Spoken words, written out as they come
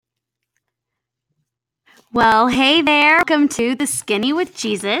Well, hey there. Welcome to The Skinny with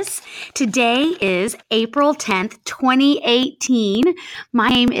Jesus. Today is April 10th, 2018. My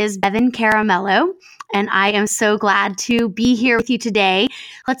name is Bevan Caramello, and I am so glad to be here with you today.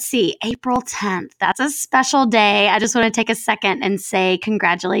 Let's see, April 10th. That's a special day. I just want to take a second and say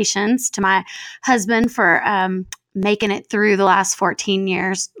congratulations to my husband for making it through the last 14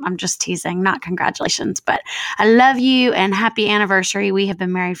 years. I'm just teasing, not congratulations, but I love you and happy anniversary. We have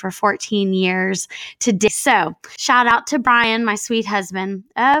been married for 14 years today. So shout out to Brian, my sweet husband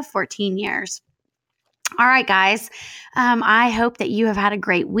of 14 years. All right, guys. I hope that you have had a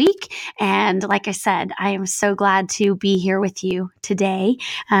great week. And like I said, I am so glad to be here with you today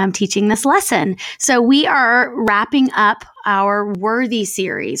teaching this lesson. So we are wrapping up our Worthy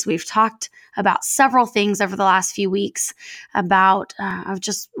series. We've talked about several things over the last few weeks about of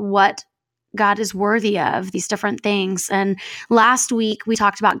just what God is worthy of, these different things. And last week, we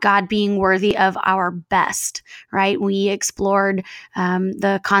talked about God being worthy of our best, right? We explored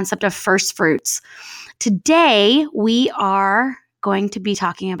the concept of first fruits. Today, we are going to be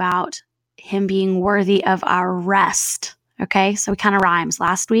talking about Him being worthy of our rest. Okay, so it kind of rhymes.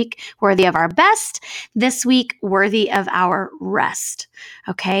 Last week, worthy of our best. This week, worthy of our rest.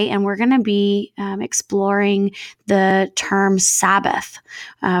 Okay, and we're going to be exploring the term Sabbath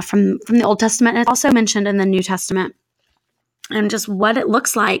from the Old Testament. And it's also mentioned in the New Testament. And just what it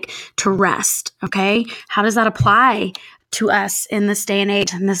looks like to rest. Okay, how does that apply to us in this day and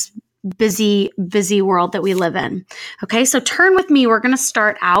age, in this busy world that we live in? Okay, so turn with me. We're going to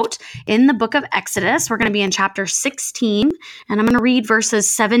start out in the book of Exodus. We're going to be in chapter 16, and I'm going to read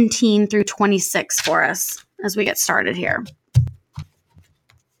verses 17 through 26 for us as we get started here.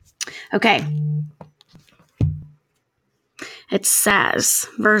 Okay. It says,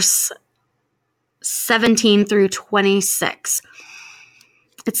 verse 17 through 26.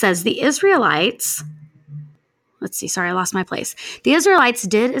 It says, the Israelites... Let's see. Sorry, I lost my place. The Israelites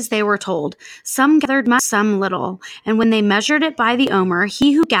did as they were told. Some gathered much, some little. And when they measured it by the omer,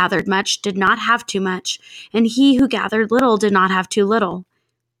 he who gathered much did not have too much, and he who gathered little did not have too little.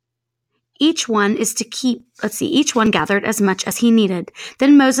 Each one gathered as much as he needed.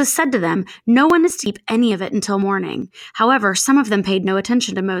 Then Moses said to them, no one is to keep any of it until morning. However, some of them paid no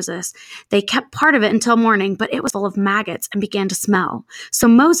attention to Moses. They kept part of it until morning, but it was full of maggots and began to smell. So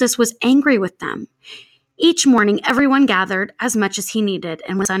Moses was angry with them. Each morning, everyone gathered as much as he needed,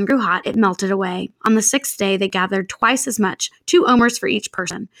 and when the sun grew hot, it melted away. On the sixth day, they gathered twice as much, 2 omers for each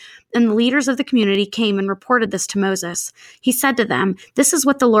person. And the leaders of the community came and reported this to Moses. He said to them, this is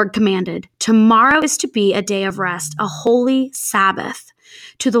what the Lord commanded. Tomorrow is to be a day of rest, a holy Sabbath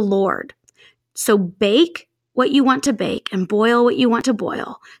to the Lord. So bake what you want to bake and boil what you want to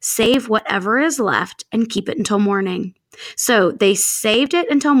boil. Save whatever is left and keep it until morning. So they saved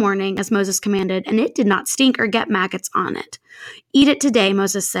it until morning, as Moses commanded, and it did not stink or get maggots on it. Eat it today,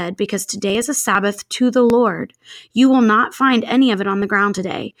 Moses said, because today is a Sabbath to the Lord. You will not find any of it on the ground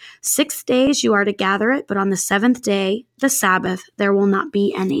today. 6 days you are to gather it, but on the 7th day, the Sabbath, there will not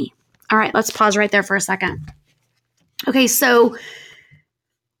be any. All right, let's pause right there for a second. Okay, so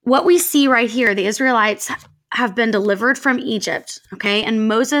what we see right here, the Israelites have been delivered from Egypt, okay? And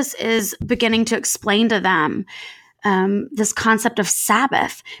Moses is beginning to explain to them this concept of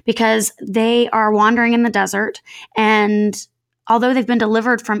Sabbath, because they are wandering in the desert, and although they've been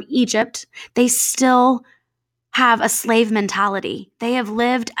delivered from Egypt, they still have a slave mentality. They have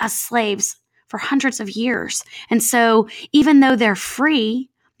lived as slaves for hundreds of years. And so even though they're free,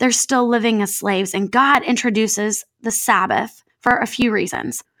 they're still living as slaves. And God introduces the Sabbath for a few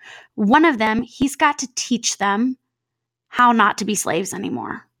reasons. One of them, He's got to teach them how not to be slaves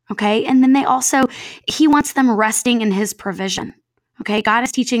anymore. Okay. And then He wants them resting in His provision. Okay. God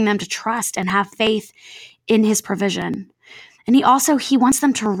is teaching them to trust and have faith in His provision. And He wants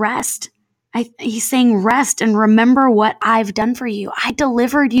them to rest. He's saying, rest and remember what I've done for you. I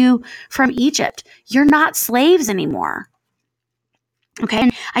delivered you from Egypt. You're not slaves anymore. Okay.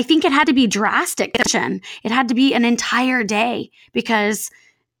 And I think it had to be drastic. It had to be an entire day, because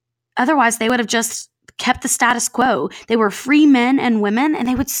otherwise they would have just kept the status quo. They were free men and women, and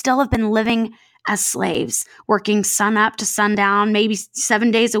they would still have been living as slaves, working sun up to sundown, maybe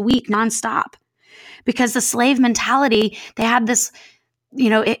 7 days a week, nonstop. Because the slave mentality, they had this,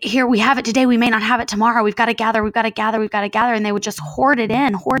 here we have it today, we may not have it tomorrow. We've got to gather. And they would just hoard it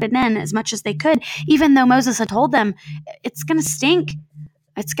in as much as they could, even though Moses had told them, it's going to stink.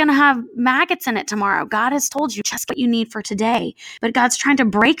 It's going to have maggots in it tomorrow. God has told you just what you need for today. But God's trying to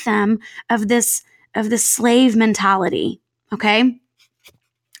break them of this slave mentality. Okay.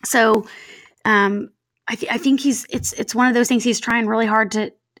 So, I think it's one of those things He's trying really hard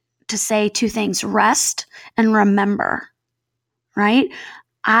to say two things: rest and remember, right?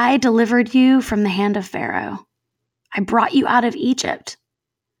 I delivered you from the hand of Pharaoh. I brought you out of Egypt.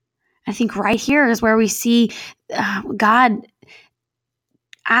 I think right here is where we see God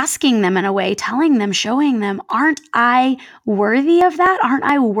asking them in a way, telling them, showing them, aren't I worthy of that? Aren't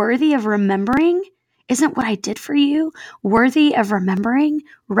I worthy of remembering? Isn't what I did for you worthy of remembering?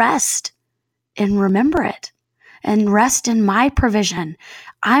 Rest and remember it, and rest in my provision.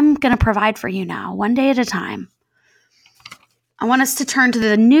 I'm going to provide for you now, one day at a time. I want us to turn to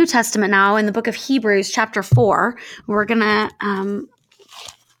the New Testament now in the book of Hebrews, chapter 4. We're going to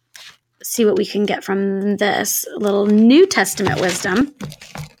see what we can get from this little New Testament wisdom.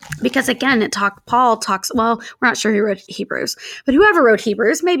 Because again, Paul talks, well, we're not sure who wrote Hebrews, but whoever wrote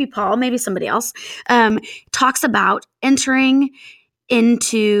Hebrews, maybe Paul, maybe somebody else, talks about entering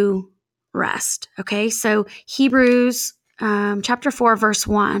into rest. Okay, so Hebrews chapter 4, verse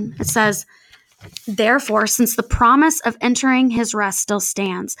 1, it says, therefore, since the promise of entering his rest still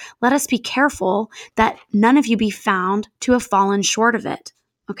stands, let us be careful that none of you be found to have fallen short of it.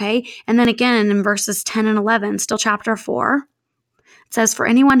 Okay, and then again in verses 10 and 11, still chapter 4, it says, for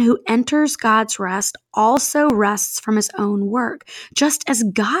anyone who enters God's rest also rests from his own work, just as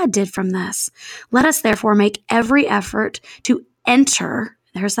God did from this. Let us therefore make every effort to enter,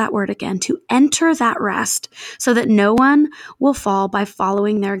 there's that word again, to enter that rest, so that no one will fall by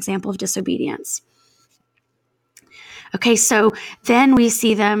following their example of disobedience. Okay, so then we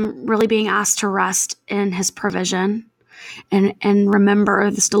see them really being asked to rest in his provision and remember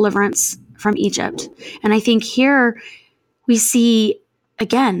this deliverance from Egypt. And I think here we see,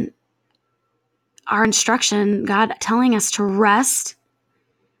 again, our instruction, God telling us to rest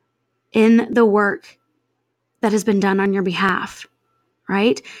in the work that has been done on your behalf,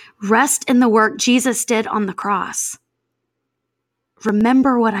 right? Rest in the work Jesus did on the cross.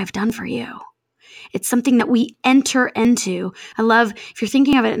 Remember what I've done for you. It's something that we enter into. I love, if you're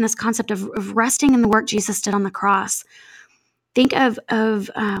thinking of it in this concept of resting in the work Jesus did on the cross, think of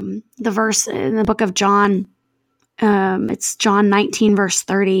the verse in the book of John. It's John 19, verse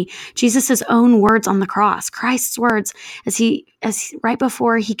 30. Jesus' own words on the cross, Christ's words, as right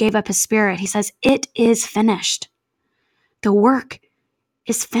before he gave up his spirit, he says, it is finished. The work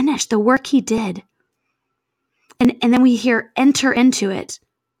is finished. The work he did. And then we hear enter into it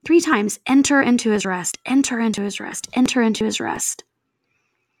 3 times. Enter into his rest, enter into his rest, enter into his rest.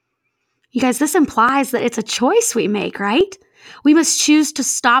 You guys, this implies that it's a choice we make, right? We must choose to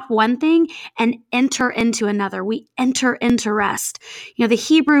stop one thing and enter into another. We enter into rest. You know, the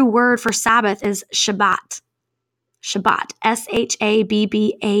Hebrew word for Sabbath is Shabbat. Shabbat,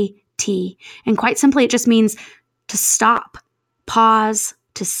 Shabbat. And quite simply, it just means to stop, pause,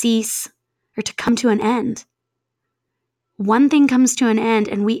 to cease, or to come to an end. One thing comes to an end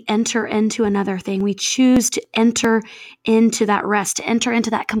and we enter into another thing. We choose to enter into that rest, to enter into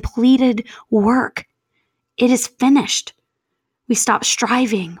that completed work. It is finished. We stop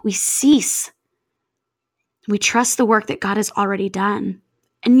striving. We cease. We trust the work that God has already done.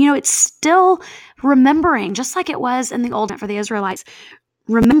 And you know, it's still remembering, just like it was in the Old Testament for the Israelites,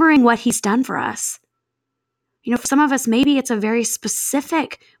 remembering what he's done for us. You know, for some of us, maybe it's a very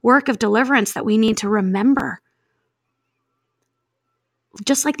specific work of deliverance that we need to remember.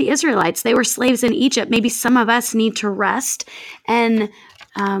 Just like the Israelites, they were slaves in Egypt. Maybe some of us need to rest and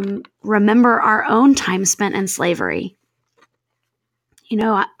remember our own time spent in slavery. You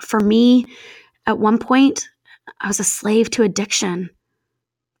know, for me, at one point, I was a slave to addiction,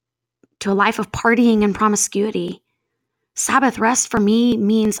 to a life of partying and promiscuity. Sabbath rest for me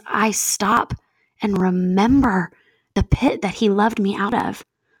means I stop and remember the pit that he loved me out of.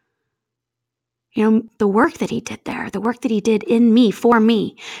 You know, the work that he did there, the work that he did in me, for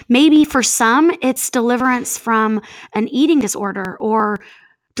me. Maybe for some, it's deliverance from an eating disorder or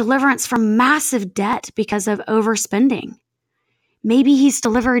deliverance from massive debt because of overspending. Maybe he's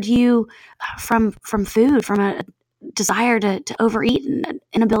delivered you from food, from a desire to overeat and an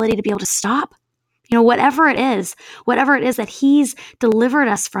inability to be able to stop. You know, whatever it is that he's delivered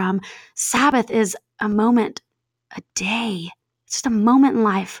us from, Sabbath is a moment, a day. It's just a moment in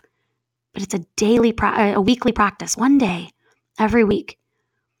life. But it's a weekly practice, one day, every week.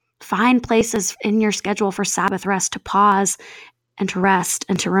 Find places in your schedule for Sabbath rest to pause and to rest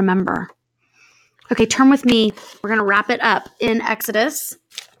and to remember. Okay, turn with me. We're going to wrap it up in Exodus.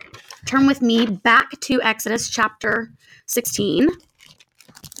 Turn with me back to Exodus chapter 16.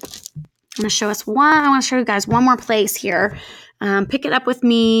 I want to show you guys one more place here. Pick it up with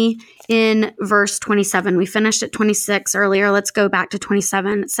me in verse 27. We finished at 26 earlier. Let's go back to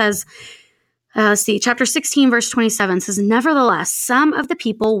 27. It says, Let's see, chapter 16, verse 27 says, nevertheless, some of the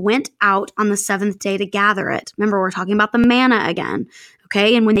people went out on the seventh day to gather it. Remember, we're talking about the manna again,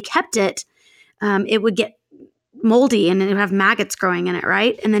 okay? And when they kept it, it would get moldy and it would have maggots growing in it,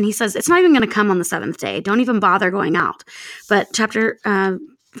 right? And then he says, it's not even going to come on the seventh day. Don't even bother going out. But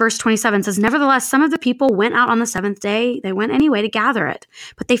verse 27 says, nevertheless, some of the people went out on the seventh day. They went anyway to gather it,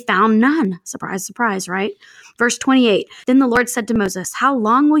 but they found none. Surprise, surprise, right? Verse 28, then the Lord said to Moses, how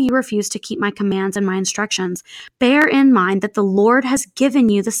long will you refuse to keep my commands and my instructions? Bear in mind that the Lord has given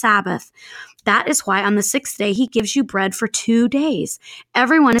you the Sabbath. That is why on the sixth day he gives you bread for 2 days.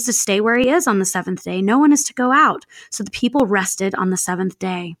 Everyone is to stay where he is on the seventh day. No one is to go out. So the people rested on the seventh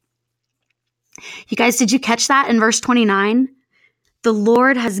day. You guys, did you catch that in verse 29? The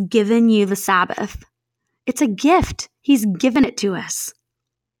Lord has given you the Sabbath. It's a gift. He's given it to us.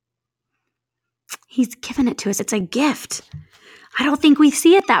 He's given it to us. It's a gift. I don't think we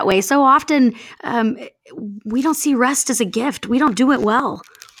see it that way. So often we don't see rest as a gift. We don't do it well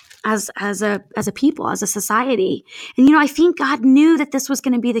as a people, as a society. And, I think God knew that this was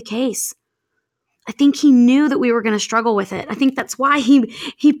going to be the case. I think he knew that we were going to struggle with it. I think that's why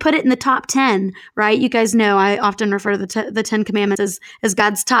he put it in the top 10, right? You guys know I often refer to the 10 commandments as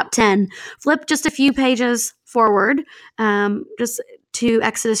God's top 10. Flip just a few pages forward, just to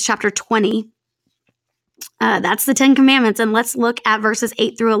Exodus chapter 20. That's the 10 commandments. And let's look at verses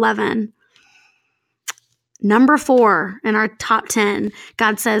 8 through 11. Number 4 in our top 10,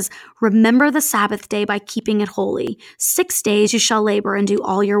 God says, remember the Sabbath day by keeping it holy. 6 days you shall labor and do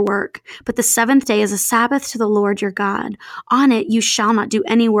all your work. But the seventh day is a Sabbath to the Lord your God. On it you shall not do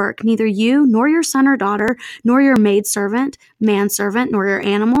any work, neither you, nor your son or daughter, nor your maidservant, manservant, nor your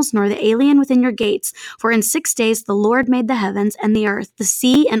animals, nor the alien within your gates. For in 6 days the Lord made the heavens and the earth, the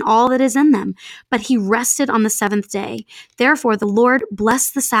sea and all that is in them. But he rested on the seventh day. Therefore the Lord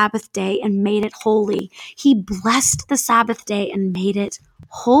blessed the Sabbath day and made it holy. He blessed the Sabbath day and made it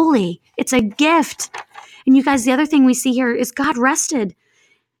holy. It's a gift. And you guys, the other thing we see here is God rested.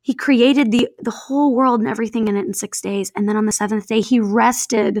 He created the whole world and everything in it in 6 days. And then on the seventh day, he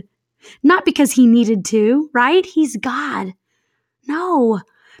rested. Not because he needed to, right? He's God. No,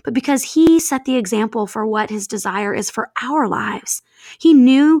 but because he set the example for what his desire is for our lives. He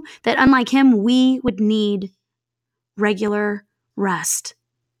knew that unlike him, we would need regular rest.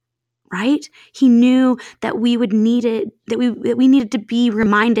 Right? He knew that we would need it, that we needed to be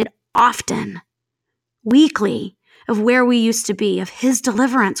reminded often, weekly, of where we used to be, of his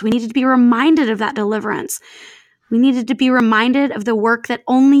deliverance. We needed to be reminded of that deliverance. We needed to be reminded of the work that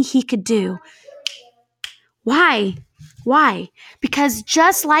only he could do. Why? Because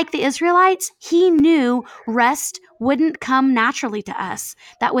just like the Israelites, he knew rest wouldn't come naturally to us,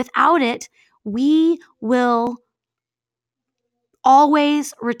 that without it, we will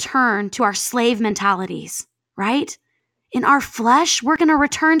always return to our slave mentalities, right? In our flesh, we're going to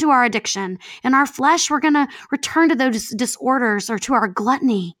return to our addiction. In our flesh, we're going to return to those disorders or to our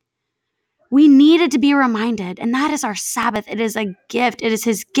gluttony. We needed to be reminded, and that is our Sabbath. It is a gift. It is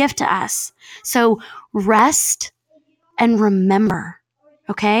his gift to us. So rest and remember,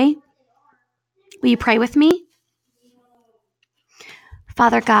 okay? Will you pray with me?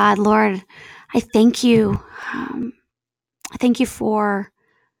 Father God, Lord, I thank you. I thank you for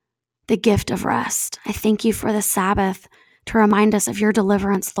the gift of rest. I thank you for the Sabbath to remind us of your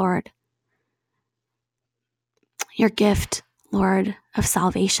deliverance, Lord. Your gift, Lord, of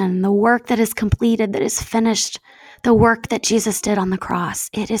salvation, the work that is completed, that is finished, the work that Jesus did on the cross.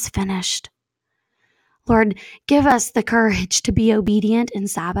 It is finished. Lord, give us the courage to be obedient in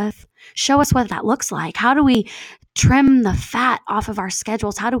Sabbath. Show us what that looks like. How do we trim the fat off of our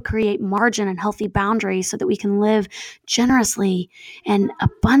schedules? How to create margin and healthy boundaries so that we can live generously and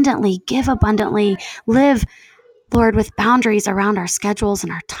abundantly, give abundantly, live, Lord, with boundaries around our schedules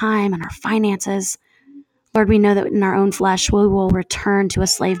and our time and our finances. Lord, we know that in our own flesh, we will return to a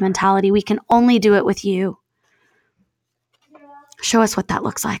slave mentality. We can only do it with you. Show us what that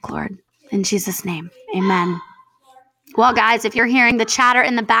looks like, Lord. In Jesus' name, amen. Well, guys, if you're hearing the chatter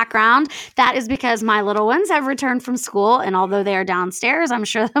in the background, that is because my little ones have returned from school. And although they are downstairs, I'm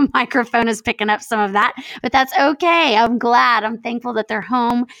sure the microphone is picking up some of that. But that's okay. I'm glad. I'm thankful that they're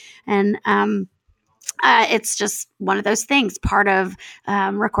home. And It's just one of those things, part of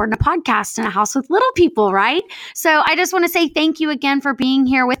recording a podcast in a house with little people, right? So I just want to say thank you again for being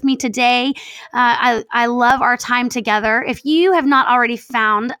here with me today. I love our time together. If you have not already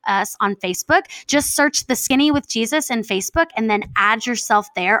found us on Facebook, just search The Skinny with Jesus in Facebook and then add yourself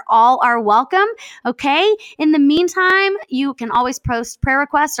there. All are welcome. Okay. In the meantime, you can always post prayer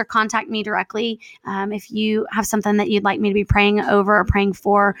requests or contact me directly if you have something that you'd like me to be praying over or praying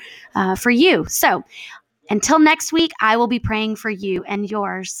for you. So until next week, I will be praying for you and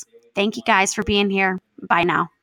yours. Thank you guys for being here. Bye now.